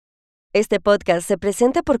Este podcast se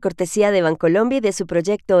presenta por cortesía de Bancolombia y de su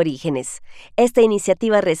proyecto Orígenes. Esta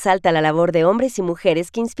iniciativa resalta la labor de hombres y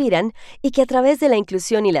mujeres que inspiran y que a través de la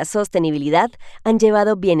inclusión y la sostenibilidad han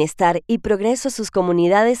llevado bienestar y progreso a sus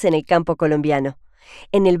comunidades en el campo colombiano.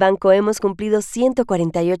 En el banco hemos cumplido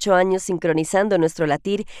 148 años sincronizando nuestro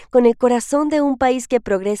latir con el corazón de un país que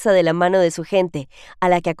progresa de la mano de su gente, a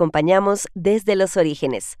la que acompañamos desde los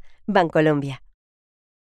orígenes. Bancolombia.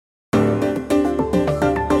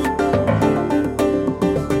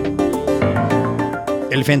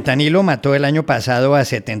 El fentanilo mató el año pasado a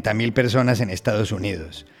 70,000 personas en Estados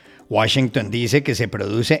Unidos. Washington dice que se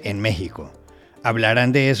produce en México.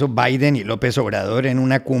 ¿Hablarán de eso Biden y López Obrador en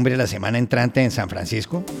una cumbre la semana entrante en San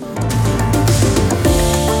Francisco?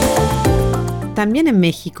 También en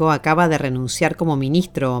México acaba de renunciar como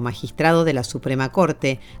ministro o magistrado de la Suprema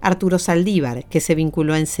Corte Arturo Zaldívar, que se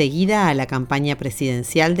vinculó enseguida a la campaña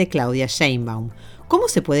presidencial de Claudia Sheinbaum. ¿Cómo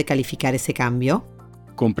se puede calificar ese cambio?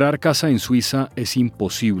 Comprar casa en Suiza es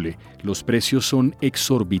imposible. Los precios son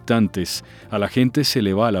exorbitantes. A la gente se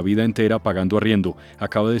le va la vida entera pagando arriendo,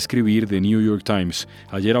 acaba de escribir The New York Times.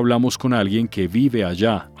 Ayer hablamos con alguien que vive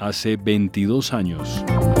allá hace 22 años.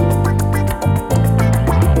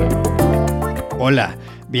 Hola,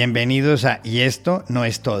 bienvenidos a Y esto no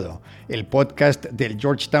es todo, el podcast del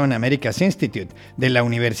Georgetown Americas Institute de la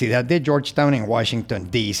Universidad de Georgetown en Washington,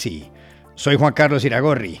 D.C. Soy Juan Carlos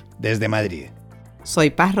Iragorri, desde Madrid.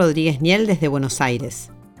 Soy Paz Rodríguez Niel desde Buenos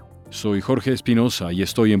Aires. Soy Jorge Espinosa y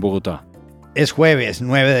estoy en Bogotá. Es jueves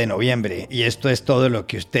 9 de noviembre y esto es todo lo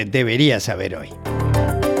que usted debería saber hoy.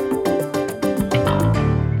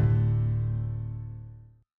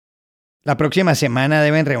 La próxima semana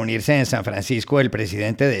deben reunirse en San Francisco el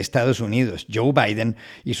presidente de Estados Unidos, Joe Biden,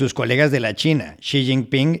 y sus colegas de la China, Xi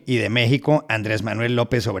Jinping, y de México, Andrés Manuel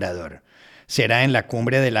López Obrador. Será en la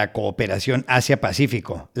cumbre de la Cooperación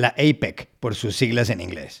Asia-Pacífico, la APEC, por sus siglas en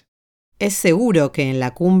inglés. Es seguro que en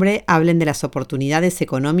la cumbre hablen de las oportunidades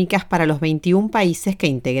económicas para los 21 países que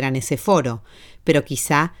integran ese foro, pero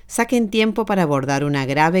quizá saquen tiempo para abordar una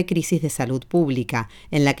grave crisis de salud pública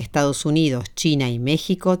en la que Estados Unidos, China y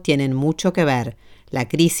México tienen mucho que ver, la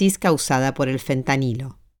crisis causada por el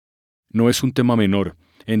fentanilo. No es un tema menor.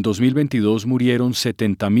 En 2022 murieron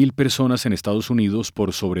 70,000 personas en Estados Unidos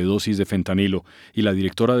por sobredosis de fentanilo y la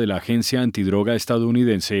directora de la agencia antidroga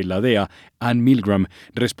estadounidense, la DEA, Ann Milgram,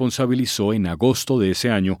 responsabilizó en agosto de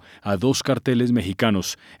ese año a 2 carteles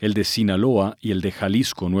mexicanos, el de Sinaloa y el de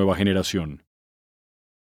Jalisco Nueva Generación.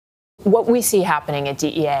 What we see happening at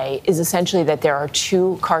DEA is essentially that there are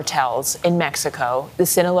 2 cartels in Mexico, the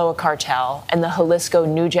Sinaloa cartel and the Jalisco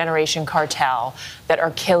New Generation cartel, that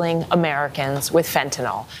are killing Americans with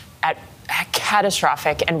fentanyl at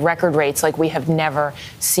catastrophic and record rates like we have never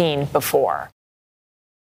seen before.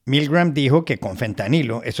 Milgram dijo que con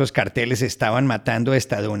fentanilo esos carteles estaban matando a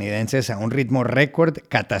estadounidenses a un ritmo récord,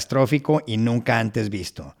 catastrófico y nunca antes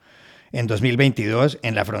visto. En 2022,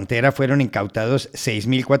 en la frontera fueron incautados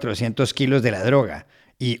 6,400 kilos de la droga.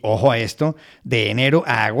 Y, ojo a esto, de enero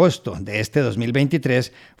a agosto de este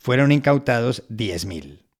 2023 fueron incautados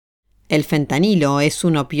 10,000. El fentanilo es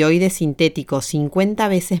un opioide sintético 50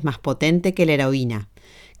 veces más potente que la heroína.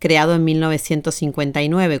 Creado en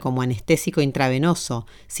 1959 como anestésico intravenoso,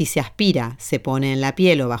 si se aspira, se pone en la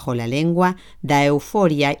piel o bajo la lengua, da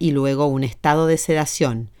euforia y luego un estado de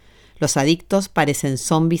sedación. Los adictos parecen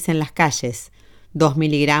zombies en las calles. 2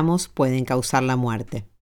 miligramos pueden causar la muerte.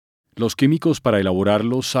 Los químicos para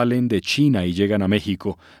elaborarlos salen de China y llegan a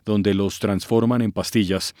México, donde los transforman en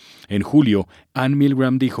pastillas. En julio, Ann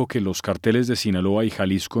Milgram dijo que los carteles de Sinaloa y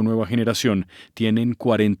Jalisco Nueva Generación tienen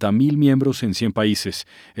 40,000 miembros en 100 países.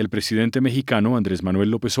 El presidente mexicano, Andrés Manuel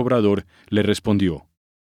López Obrador, le respondió.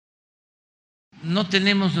 No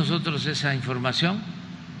tenemos nosotros esa información.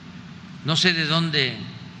 No sé de dónde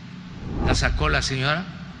la sacó la señora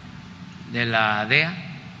de la DEA.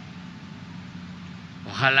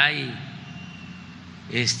 Ojalá y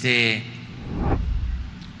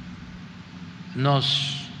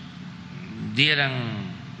nos dieran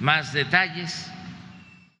más detalles.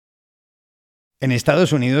 En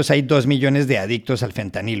Estados Unidos hay 2 millones de adictos al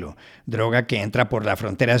fentanilo, droga que entra por la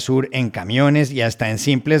frontera sur en camiones y hasta en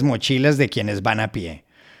simples mochilas de quienes van a pie.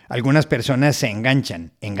 Algunas personas se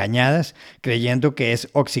enganchan, engañadas, creyendo que es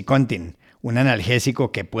Oxycontin, un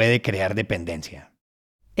analgésico que puede crear dependencia.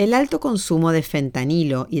 El alto consumo de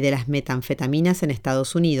fentanilo y de las metanfetaminas en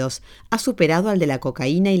Estados Unidos ha superado al de la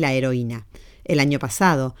cocaína y la heroína. El año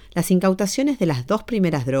pasado, las incautaciones de las 2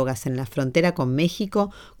 primeras drogas en la frontera con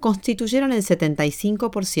México constituyeron el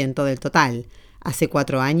 75% del total. Hace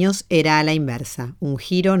 4 años era a la inversa, un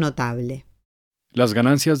giro notable. Las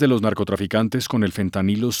ganancias de los narcotraficantes con el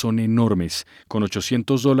fentanilo son enormes. Con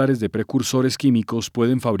 $800 de precursores químicos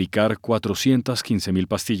pueden fabricar 415,000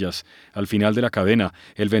 pastillas. Al final de la cadena,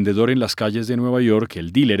 el vendedor en las calles de Nueva York,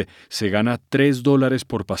 el dealer, se gana $3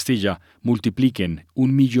 por pastilla. Multipliquen,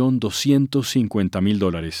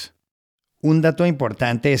 $1.250.000. Un dato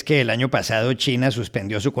importante es que el año pasado China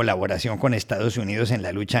suspendió su colaboración con Estados Unidos en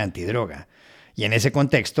la lucha antidroga. Y en ese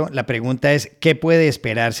contexto, la pregunta es, ¿qué puede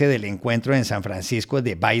esperarse del encuentro en San Francisco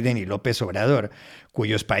de Biden y López Obrador,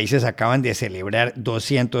 cuyos países acaban de celebrar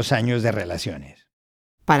 200 años de relaciones?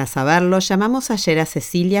 Para saberlo, llamamos ayer a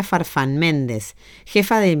Cecilia Farfán Méndez,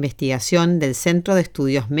 jefa de investigación del Centro de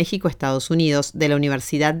Estudios México-Estados Unidos de la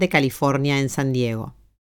Universidad de California en San Diego.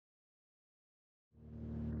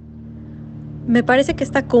 Me parece que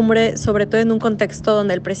esta cumbre, sobre todo en un contexto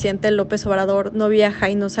donde el presidente López Obrador no viaja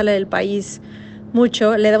y no sale del país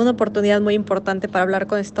mucho, le da una oportunidad muy importante para hablar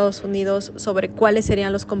con Estados Unidos sobre cuáles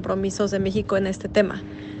serían los compromisos de México en este tema.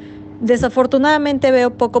 Desafortunadamente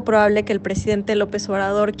veo poco probable que el presidente López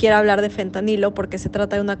Obrador quiera hablar de fentanilo porque se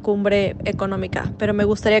trata de una cumbre económica, pero me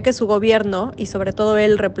gustaría que su gobierno y sobre todo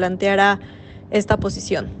él replanteara esta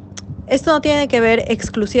posición. Esto no tiene que ver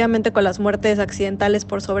exclusivamente con las muertes accidentales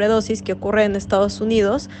por sobredosis que ocurren en Estados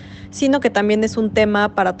Unidos, sino que también es un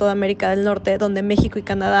tema para toda América del Norte, donde México y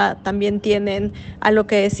Canadá también tienen algo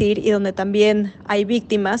que decir y donde también hay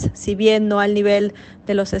víctimas, si bien no al nivel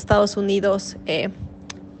de los Estados Unidos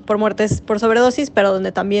por muertes por sobredosis, pero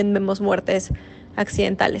donde también vemos muertes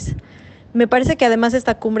accidentales. Me parece que además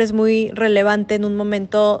esta cumbre es muy relevante en un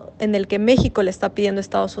momento en el que México le está pidiendo a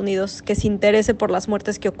Estados Unidos que se interese por las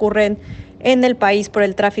muertes que ocurren en el país por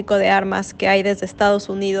el tráfico de armas que hay desde Estados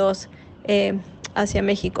Unidos hacia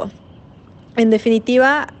México. En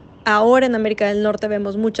definitiva, ahora en América del Norte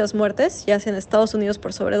vemos muchas muertes, ya sea en Estados Unidos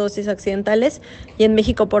por sobredosis accidentales y en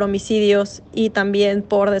México por homicidios y también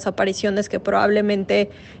por desapariciones que probablemente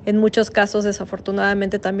en muchos casos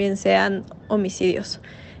desafortunadamente también sean homicidios.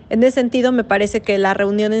 En ese sentido, me parece que la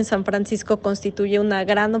reunión en San Francisco constituye una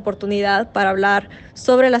gran oportunidad para hablar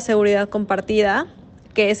sobre la seguridad compartida,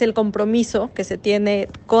 que es el compromiso que se tiene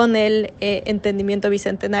con el entendimiento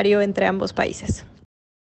bicentenario entre ambos países.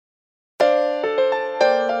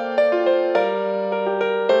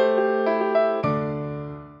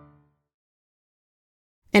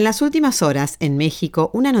 En las últimas horas, en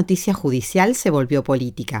México, una noticia judicial se volvió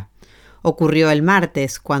política. Ocurrió el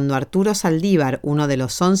martes, cuando Arturo Zaldívar, uno de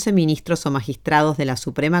los 11 ministros o magistrados de la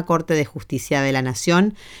Suprema Corte de Justicia de la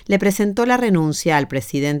Nación, le presentó la renuncia al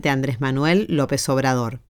presidente Andrés Manuel López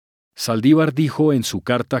Obrador. Zaldívar dijo en su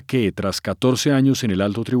carta que, tras 14 años en el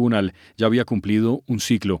alto tribunal, ya había cumplido un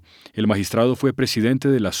ciclo. El magistrado fue presidente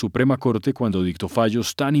de la Suprema Corte cuando dictó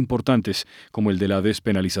fallos tan importantes como el de la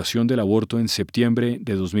despenalización del aborto en septiembre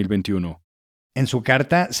de 2021. En su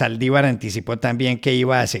carta, Zaldívar anticipó también que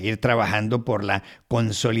iba a seguir trabajando por la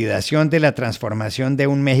consolidación de la transformación de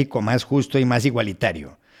un México más justo y más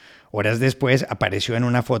igualitario. Horas después apareció en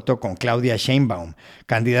una foto con Claudia Sheinbaum,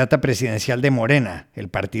 candidata presidencial de Morena, el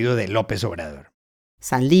partido de López Obrador.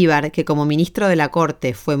 Zaldívar, que como ministro de la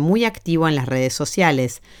Corte fue muy activo en las redes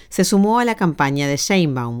sociales, se sumó a la campaña de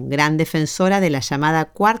Sheinbaum, gran defensora de la llamada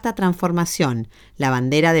Cuarta Transformación, la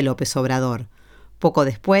bandera de López Obrador. Poco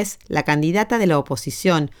después, la candidata de la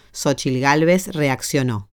oposición, Xóchitl Gálvez,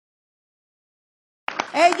 reaccionó.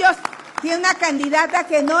 Ellos tienen una candidata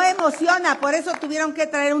que no emociona, por eso tuvieron que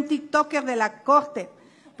traer un TikToker de la Corte,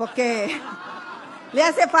 porque le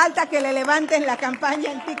hace falta que le levanten la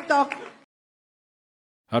campaña en TikTok.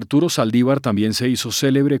 Arturo Zaldívar también se hizo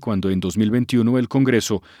célebre cuando en 2021 el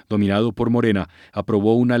Congreso, dominado por Morena,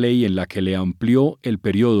 aprobó una ley en la que le amplió el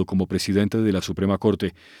periodo como presidente de la Suprema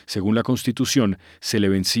Corte. Según la Constitución, se le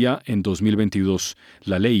vencía en 2022.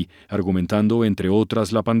 La ley, argumentando entre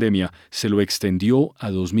otras la pandemia, se lo extendió a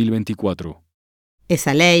 2024.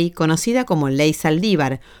 Esa ley, conocida como Ley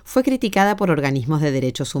Zaldívar, fue criticada por organismos de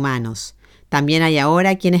derechos humanos. También hay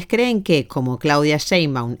ahora quienes creen que, como Claudia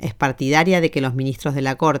Sheinbaum es partidaria de que los ministros de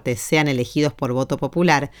la Corte sean elegidos por voto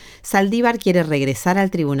popular, Zaldívar quiere regresar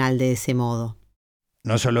al tribunal de ese modo.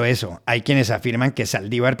 No solo eso, hay quienes afirman que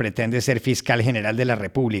Zaldívar pretende ser fiscal general de la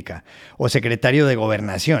República o secretario de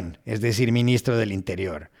Gobernación, es decir, ministro del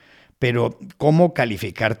Interior. Pero, ¿cómo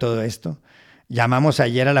calificar todo esto? Llamamos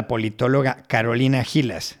ayer a la politóloga Karolina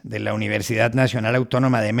Gilas, de la Universidad Nacional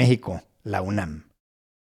Autónoma de México, la UNAM.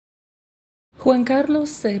 Juan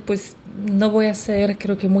Carlos, pues no voy a ser,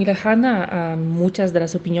 creo que muy lejana a muchas de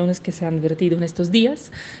las opiniones que se han vertido en estos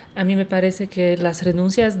días. A mí me parece que las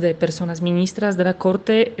renuncias de personas ministras de la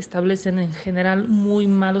Corte establecen en general muy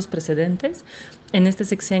malos precedentes En este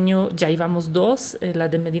sexenio ya íbamos dos, la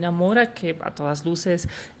de Medina Mora, que a todas luces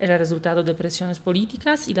era resultado de presiones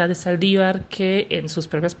políticas, y la de Zaldívar, que en sus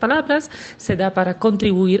propias palabras se da para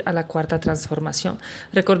contribuir a la cuarta transformación.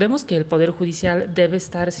 Recordemos que el Poder Judicial debe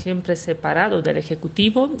estar siempre separado del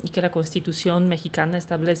Ejecutivo y que la Constitución mexicana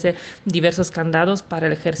establece diversos candados para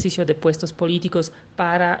el ejercicio de puestos políticos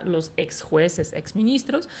para los ex jueces, ex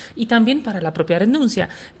ministros, y también para la propia renuncia,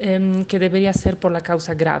 que debería ser por la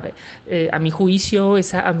causa grave. A mi juicio,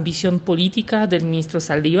 esa ambición política del ministro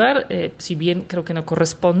Zaldívar, si bien creo que no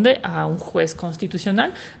corresponde a un juez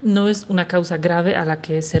constitucional, no es una causa grave a la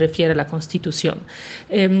que se refiere la Constitución.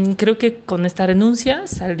 Creo que con esta renuncia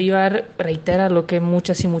Zaldívar reitera lo que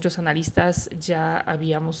muchas y muchos analistas ya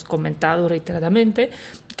habíamos comentado reiteradamente,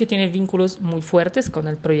 que tiene vínculos muy fuertes con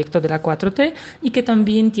el proyecto de la 4T y que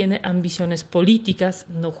también tiene ambiciones políticas,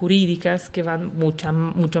 no jurídicas, que van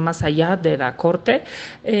mucho más allá de la Corte,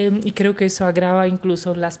 y creo que eso agrava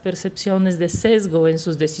incluso las percepciones de sesgo en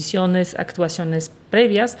sus decisiones, actuaciones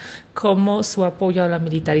previas, como su apoyo a la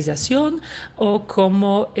militarización o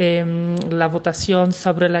como la votación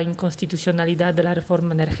sobre la inconstitucionalidad de la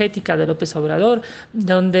reforma energética de López Obrador,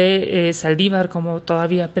 donde Zaldívar, como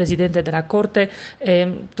todavía presidente de la Corte,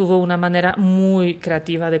 tuvo una manera muy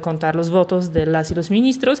creativa de contar los votos de las y los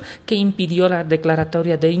ministros, que impidió la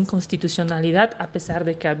declaratoria de inconstitucionalidad a pesar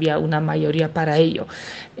de que había una mayoría para ello.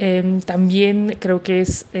 También creo que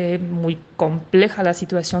es muy compleja la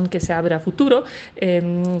situación que se abre a futuro,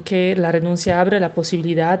 que la renuncia abre la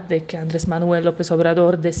posibilidad de que Andrés Manuel López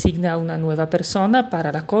Obrador designe a una nueva persona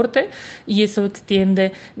para la Corte, y eso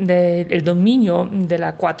extiende el dominio de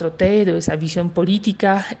la 4T, de esa visión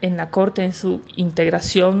política en la Corte, en su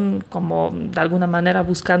integración, como de alguna manera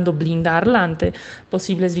buscando blindarla ante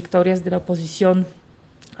posibles victorias de la oposición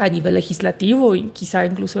a nivel legislativo y quizá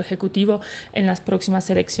incluso ejecutivo en las próximas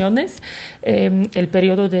elecciones. El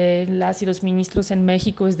periodo de las y los ministros en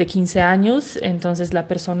México es de 15 años, entonces la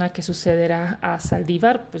persona que sucederá a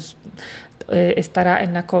Zaldívar pues estará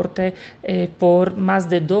en la Corte por más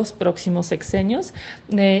de 2 próximos sexenios,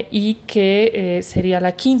 y que sería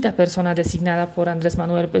la quinta persona designada por Andrés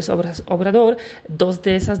Manuel López Obrador, 2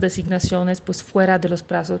 de esas designaciones pues fuera de los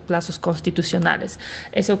plazos constitucionales.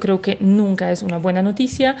 Eso creo que nunca es una buena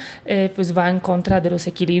noticia, pues va en contra de los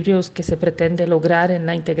equilibrios que se pretende lograr en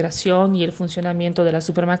la integración y el funcionamiento de la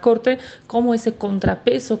Suprema Corte, como ese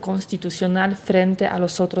contrapeso constitucional frente a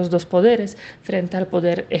los otros 2 poderes, frente al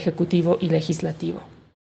poder ejecutivo y legislativo.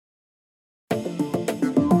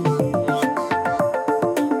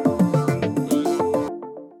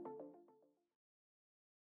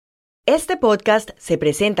 Este podcast se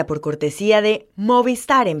presenta por cortesía de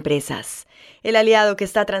Movistar Empresas, el aliado que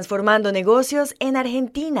está transformando negocios en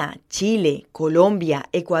Argentina, Chile, Colombia,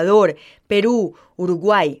 Ecuador, Perú,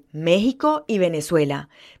 Uruguay, México y Venezuela,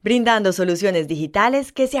 brindando soluciones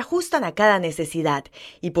digitales que se ajustan a cada necesidad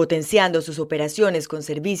y potenciando sus operaciones con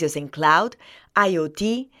servicios en cloud,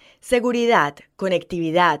 IoT, seguridad,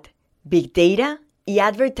 conectividad, Big Data y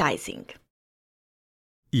advertising.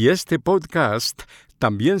 Y este podcast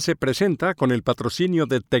también se presenta con el patrocinio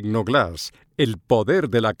de Tecnoglass, el poder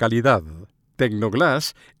de la calidad.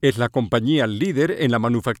 Tecnoglass es la compañía líder en la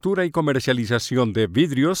manufactura y comercialización de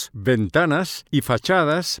vidrios, ventanas y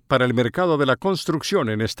fachadas para el mercado de la construcción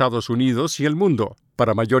en Estados Unidos y el mundo.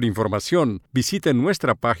 Para mayor información, visite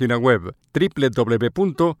nuestra página web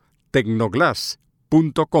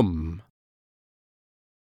www.tecnoglass.com.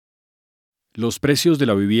 Los precios de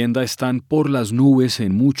la vivienda están por las nubes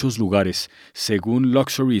en muchos lugares. Según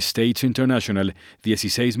Luxury Estates International,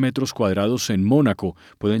 16 metros cuadrados en Mónaco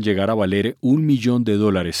pueden llegar a valer $1 millón,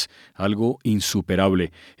 algo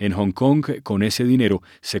insuperable. En Hong Kong, con ese dinero,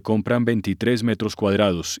 se compran 23 metros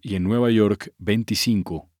cuadrados y en Nueva York,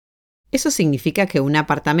 25. Eso significa que un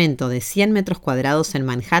apartamento de 100 metros cuadrados en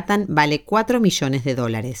Manhattan vale $4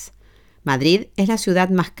 millones. Madrid es la ciudad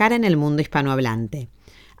más cara en el mundo hispanohablante.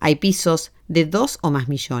 Hay pisos de 2 o más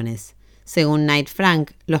millones. Según Knight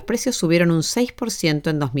Frank, los precios subieron un 6%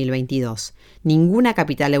 en 2022. Ninguna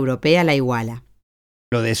capital europea la iguala.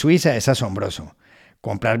 Lo de Suiza es asombroso.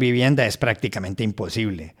 Comprar vivienda es prácticamente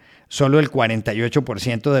imposible. Solo el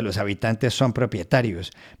 48% de los habitantes son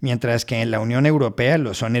propietarios, mientras que en la Unión Europea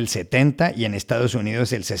lo son el 70% y en Estados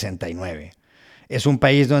Unidos el 69%. Es un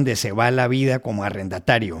país donde se va la vida como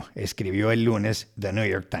arrendatario, escribió el lunes The New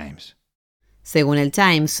York Times. Según el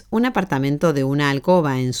Times, un apartamento de una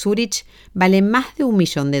alcoba en Zúrich vale más de $1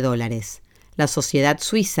 millón. La sociedad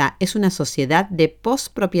suiza es una sociedad de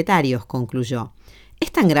postpropietarios, concluyó.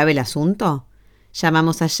 ¿Es tan grave el asunto?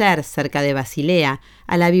 Llamamos ayer, cerca de Basilea,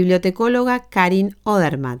 a la bibliotecóloga Karin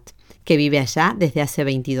Odermatt, que vive allá desde hace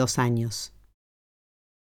 22 años.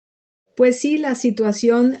 Pues sí, la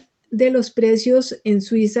situación de los precios en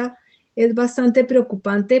Suiza es bastante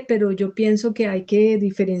preocupante, pero yo pienso que hay que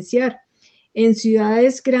diferenciar. En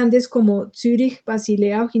ciudades grandes como Zúrich,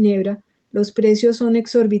 Basilea o Ginebra, los precios son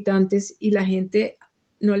exorbitantes y la gente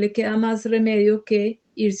no le queda más remedio que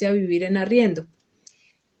irse a vivir en arriendo.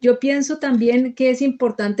 Yo pienso también que es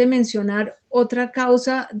importante mencionar otra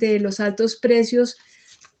causa de los altos precios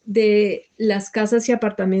de las casas y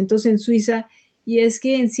apartamentos en Suiza, y es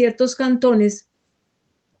que en ciertos cantones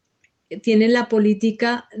tienen la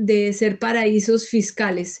política de ser paraísos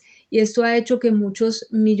fiscales, y esto ha hecho que muchos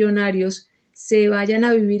millonarios se vayan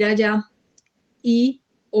a vivir allá y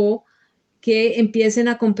o que empiecen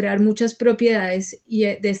a comprar muchas propiedades, y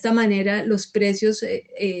de esta manera los precios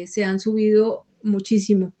se han subido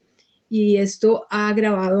muchísimo y esto ha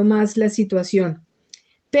agravado más la situación.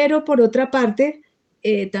 Pero por otra parte,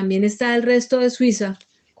 también está el resto de Suiza,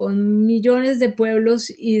 con millones de pueblos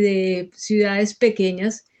y de ciudades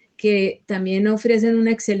pequeñas que también ofrecen una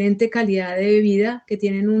excelente calidad de vida, que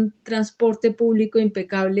tienen un transporte público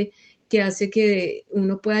impecable que hace que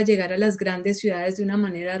uno pueda llegar a las grandes ciudades de una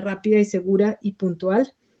manera rápida y segura y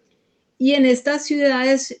puntual. Y en estas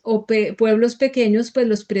ciudades o pueblos pequeños, pues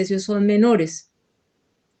los precios son menores.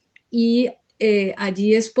 Y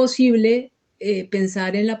allí es posible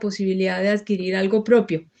pensar en la posibilidad de adquirir algo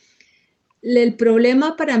propio. El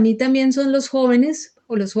problema para mí también son los jóvenes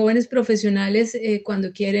o los jóvenes profesionales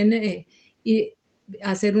cuando quieren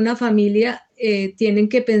hacer una familia, tienen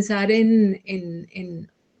que pensar en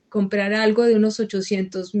comprar algo de unos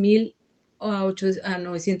 800,000 a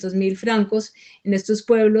 900,000 francos en estos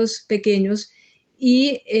pueblos pequeños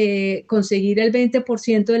y conseguir el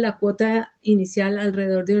 20% de la cuota inicial,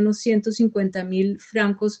 alrededor de unos 150,000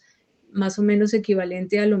 francos, más o menos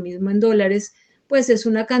equivalente a lo mismo en dólares, pues es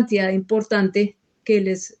una cantidad importante que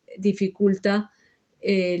les dificulta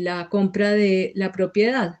la compra de la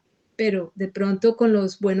propiedad. Pero de pronto con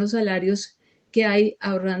los buenos salarios que hay,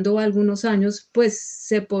 ahorrando algunos años, pues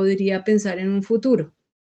se podría pensar en un futuro.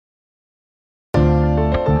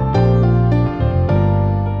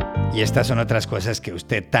 Y estas son otras cosas que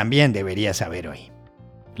usted también debería saber hoy.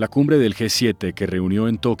 La cumbre del G7, que reunió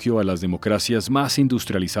en Tokio a las democracias más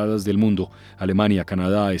industrializadas del mundo, Alemania,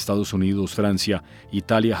 Canadá, Estados Unidos, Francia,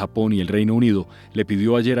 Italia, Japón y el Reino Unido, le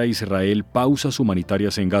pidió ayer a Israel pausas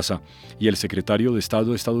humanitarias en Gaza, y el secretario de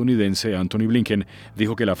Estado estadounidense, Antony Blinken,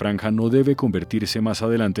 dijo que la franja no debe convertirse más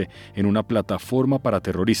adelante en una plataforma para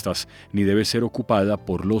terroristas, ni debe ser ocupada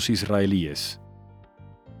por los israelíes.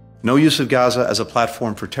 No use of Gaza as a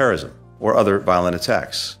platform for terrorism or other violent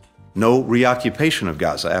attacks. No reoccupation of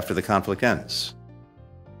Gaza after the conflict ends.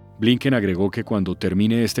 Blinken agregó que cuando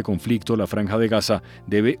termine este conflicto, la Franja de Gaza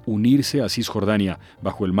debe unirse a Cisjordania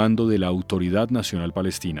bajo el mando de la Autoridad Nacional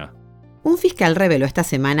Palestina. Un fiscal reveló esta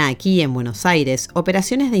semana aquí en Buenos Aires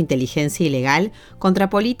operaciones de inteligencia ilegal contra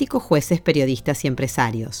políticos, jueces, periodistas y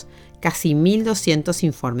empresarios. Casi 1.200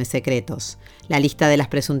 informes secretos. La lista de las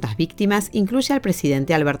presuntas víctimas incluye al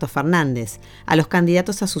presidente Alberto Fernández, a los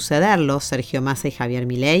candidatos a sucederlo, Sergio Massa y Javier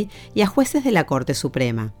Milei, y a jueces de la Corte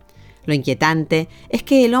Suprema. Lo inquietante es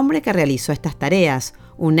que el hombre que realizó estas tareas,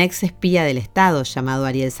 un ex espía del Estado llamado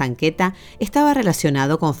Ariel Zanqueta, estaba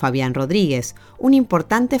relacionado con Fabián Rodríguez, un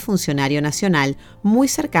importante funcionario nacional muy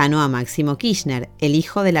cercano a Máximo Kirchner, el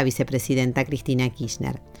hijo de la vicepresidenta Cristina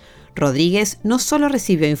Kirchner. Rodríguez no solo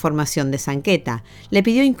recibió información de Zanqueta, le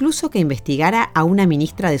pidió incluso que investigara a una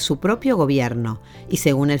ministra de su propio gobierno y,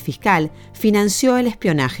 según el fiscal, financió el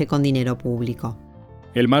espionaje con dinero público.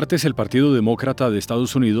 El martes, el Partido Demócrata de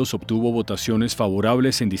Estados Unidos obtuvo votaciones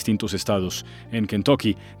favorables en distintos estados. En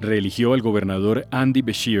Kentucky, reeligió al gobernador Andy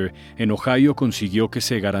Beshear. En Ohio, consiguió que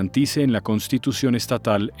se garantice en la Constitución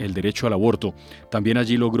estatal el derecho al aborto. También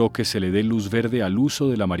allí logró que se le dé luz verde al uso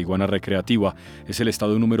de la marihuana recreativa. Es el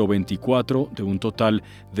estado número 24 de un total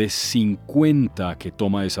de 50 que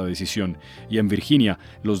toma esa decisión. Y en Virginia,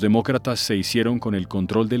 los demócratas se hicieron con el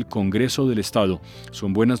control del Congreso del estado.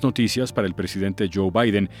 Son buenas noticias para el presidente Joe Biden,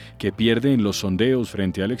 que pierde en los sondeos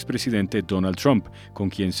frente al expresidente Donald Trump, con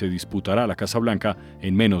quien se disputará la Casa Blanca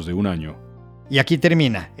en menos de un año. Y aquí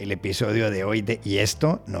termina el episodio de hoy de Y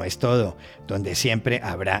esto no es todo, donde siempre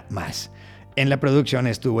habrá más. En la producción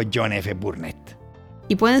estuvo John F. Burnett.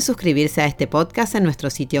 Y pueden suscribirse a este podcast en nuestro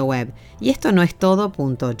sitio web,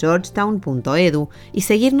 yestonoestodo.georgetown.edu, y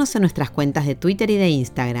seguirnos en nuestras cuentas de Twitter y de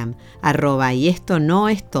Instagram,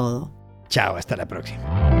 @yestonoestodo. Chao, hasta la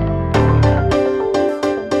próxima.